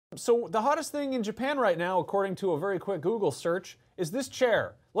So the hottest thing in Japan right now, according to a very quick Google search, is this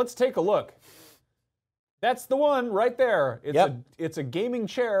chair. Let's take a look. That's the one right there. It's a gaming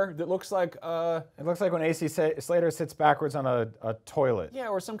chair that looks like It looks like when AC Slater sits backwards on a toilet. Yeah,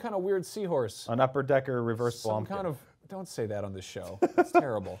 or some kind of weird seahorse. An upper decker reverse Some Blomkamp. kind of, don't say that on this show. It's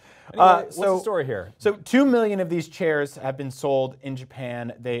terrible. Anyway, what's the story here? So 2 million of these chairs have been sold in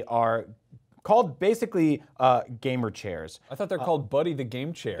Japan. They are called basically gamer chairs. I thought they're called Buddy the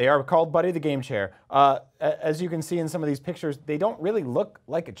Game Chair. They are called Buddy the Game Chair. As you can see in some of these pictures, they don't really look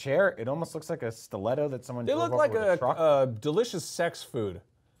like a chair. It almost looks like a stiletto that someone They drove look over like with a truck. a delicious sex food.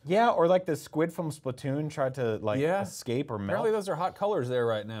 Yeah, or like the squid from Splatoon tried to escape or melt. Apparently those are hot colors there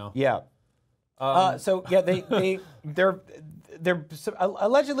right now. Yeah. So yeah, they're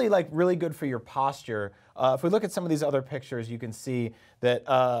allegedly like really good for your posture. If we look at some of these other pictures, you can see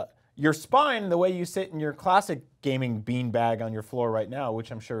that your spine, the way you sit in your classic gaming beanbag on your floor right now,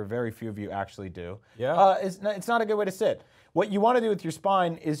 which I'm sure very few of you actually do, it's not a good way to sit. What you want to do with your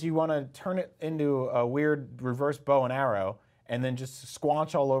spine is you want to turn it into a weird reverse bow and arrow, and then just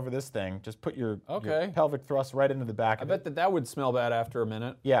squanch all over this thing. Just put your pelvic thrust right into the back of it. I bet that would smell bad after a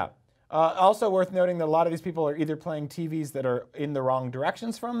minute. Yeah. Also worth noting that a lot of these people are either playing TVs that are in the wrong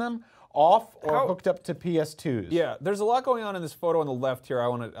directions from them, off, or hooked up to PS2s. Yeah, there's a lot going on in this photo on the left here. I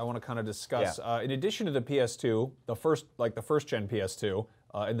want to kind of discuss. Yeah. In addition to the PS2, the first gen PS2,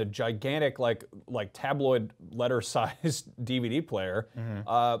 and the gigantic like tabloid letter-sized DVD player.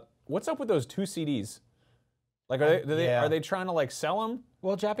 What's up with those 2 CDs? Like, are they trying to like sell them?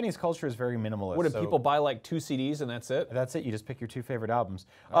 Well, Japanese culture is very minimalist. What, do people buy like 2 CDs and that's it? That's it. You just pick your 2 favorite albums.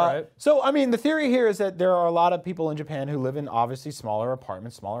 All right. So, I mean, the theory here is that there are a lot of people in Japan who live in obviously smaller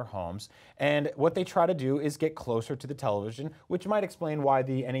apartments, smaller homes, and what they try to do is get closer to the television, which might explain why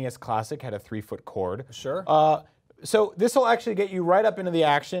the NES Classic had a 3-foot cord. Sure. So this will actually get you right up into the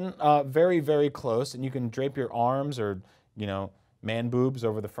action, very, very close, and you can drape your arms or, man boobs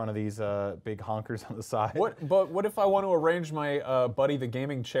over the front of these big honkers on the side. But what if I want to arrange my Buddy the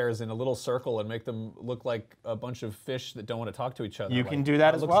Gaming chairs in a little circle and make them look like a bunch of fish that don't want to talk to each other? You can do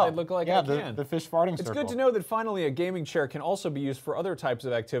that as well. Look like yeah, I can. the fish farting circle. It's good to know that finally a gaming chair can also be used for other types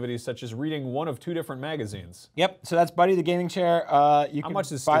of activities, such as reading one of 2 different magazines. Yep, so that's Buddy the Gaming Chair. You can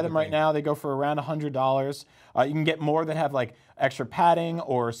buy them right now. They go for around $100. You can get more that have like extra padding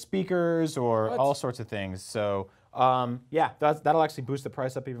or speakers or all sorts of things. So. Yeah, that'll actually boost the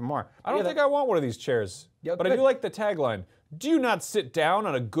price up even more. I don't think I want one of these chairs, but I do like the tagline. Do you not sit down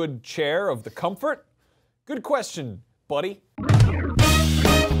on a good chair of the comfort? Good question, buddy.